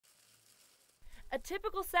A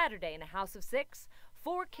typical Saturday in a house of 6,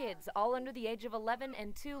 4 kids, all under the age of 11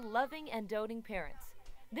 and 2 loving and doting parents.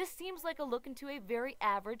 This seems like a look into a very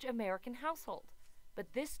average American household.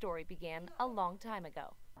 But this story began a long time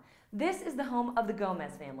ago. This is the home of the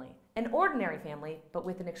Gomez family, an ordinary family, but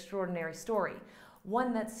with an extraordinary story.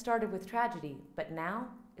 One that started with tragedy, but now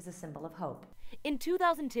is a symbol of hope. In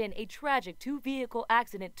 2010, a tragic 2-vehicle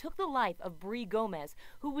accident took the life of Brie Gomez,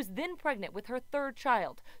 who was then pregnant with her 3rd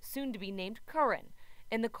child, soon to be named Curren.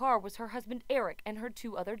 In the car was her husband Eric and her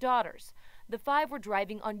 2 other daughters. The 5 were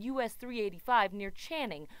driving on US 385 near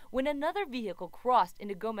Channing when another vehicle crossed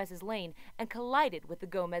into Gomez's lane and collided with the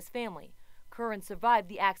Gomez family. Curren survived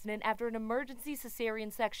the accident after an emergency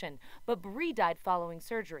cesarean section, but Brie died following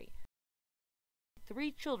surgery.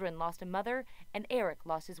 3 children lost a mother, and Eric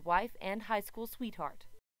lost his wife and high school sweetheart.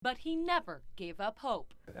 But he never gave up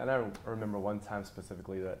hope. And I remember one time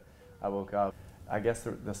specifically that I woke up. I guess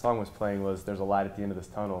the song was playing was "There's a Light at the End of This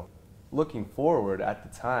Tunnel." Looking forward at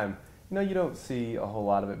the time, you don't see a whole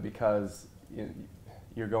lot of it because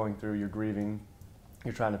you're going through, you're grieving,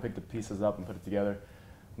 you're trying to pick the pieces up and put it together.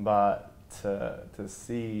 But to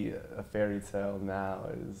see a fairy tale now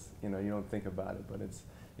is, you don't think about it, but it's,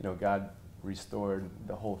 God restored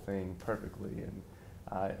the whole thing perfectly, and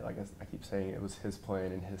like I keep saying, it was His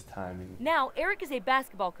plan and His timing. Now, Eric is a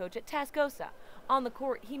basketball coach at Tascosa. On the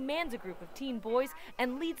court, he mans a group of teen boys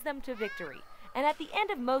and leads them to victory. And at the end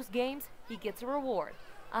of most games, he gets a reward,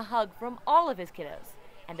 a hug from all of his kiddos,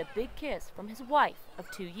 and a big kiss from his wife of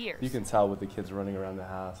 2 years. You can tell with the kids running around the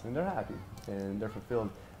house, and they're happy, and they're fulfilled.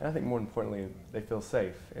 And I think more importantly, they feel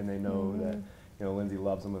safe, and they know that, Lindsay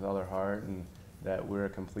loves them with all her heart, and that we're a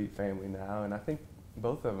complete family now. And I think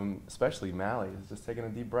both of them, especially Mally, is just taking a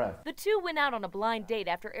deep breath. The 2 went out on a blind date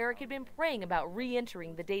after Eric had been praying about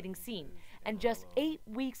re-entering the dating scene. And just 8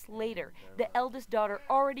 weeks later, the eldest daughter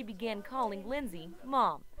already began calling Lindsay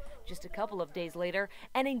Mom. Just a couple of days later,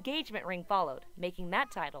 an engagement ring followed, making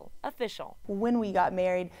that title official. When we got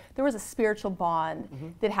married, there was a spiritual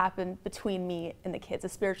bond that happened between me and the kids. A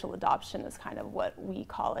spiritual adoption is kind of what we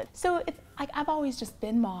call it. So it's like I've always just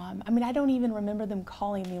been Mom. I mean, I don't even remember them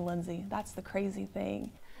calling me Lindsay. That's the crazy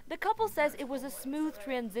thing. The couple says it was a smooth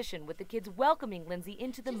transition with the kids welcoming Lindsay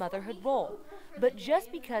into the motherhood role. But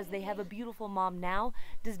just because they have a beautiful mom now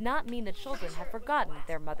does not mean the children have forgotten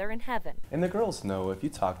their mother in heaven. And the girls know, if you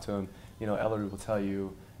talk to them, Ellery will tell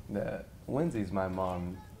you that Lindsay's my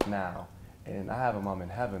mom now. And I have a mom in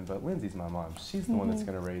heaven, but Lindsay's my mom. She's the one that's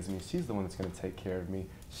going to raise me. She's the one that's going to take care of me.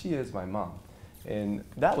 She is my mom. And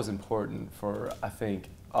that was important for, I think,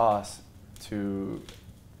 us to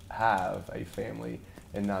have a family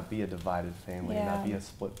and not be a divided family, and not be a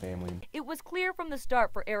split family. It was clear from the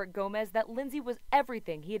start for Eric Gomez that Lindsay was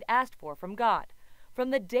everything he had asked for from God. From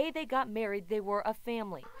the day they got married, they were a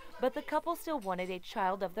family, but the couple still wanted a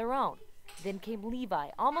child of their own. Then came Levi,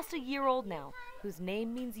 almost a year old now, whose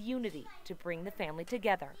name means unity, to bring the family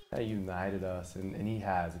together. That united us, and he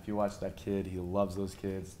has. If you watch that kid, he loves those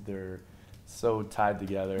kids. They're so tied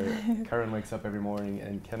together. Curren wakes up every morning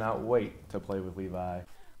and cannot wait to play with Levi.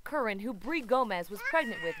 Curren, who Brie Gomez was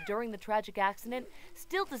pregnant with during the tragic accident,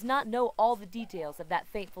 still does not know all the details of that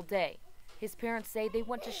fateful day. His parents say they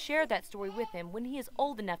want to share that story with him when he is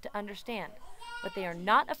old enough to understand, but they are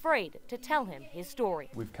not afraid to tell him his story.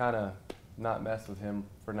 We've kind of not messed with him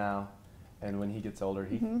for now, and when he gets older,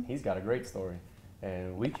 he's got a great story,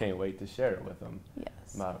 and we can't wait to share it with him.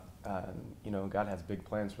 Yes. God has big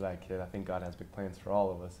plans for that kid. I think God has big plans for all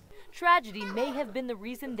of us. Tragedy may have been the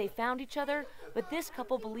reason they found each other, but this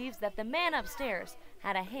couple believes that the man upstairs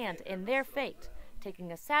had a hand in their fate, taking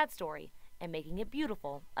a sad story and making it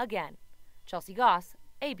beautiful again. Chelsea Goss,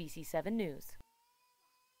 ABC 7 News.